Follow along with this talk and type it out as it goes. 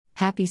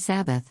Happy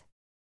Sabbath.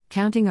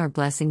 Counting our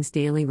blessings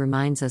daily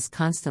reminds us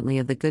constantly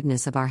of the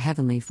goodness of our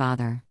Heavenly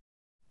Father.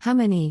 How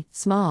many,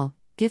 small,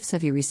 gifts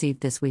have you received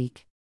this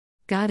week?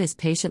 God is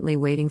patiently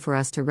waiting for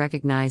us to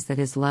recognize that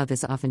His love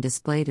is often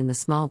displayed in the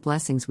small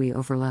blessings we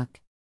overlook.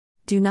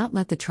 Do not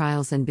let the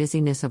trials and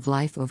busyness of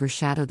life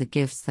overshadow the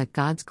gifts that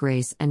God's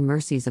grace and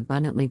mercies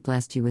abundantly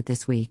blessed you with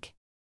this week.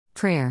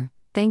 Prayer.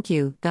 Thank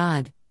you,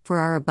 God, for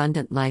our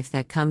abundant life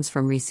that comes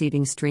from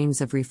receiving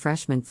streams of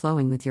refreshment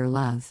flowing with your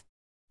love.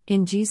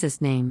 In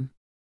Jesus' name.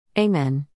 Amen.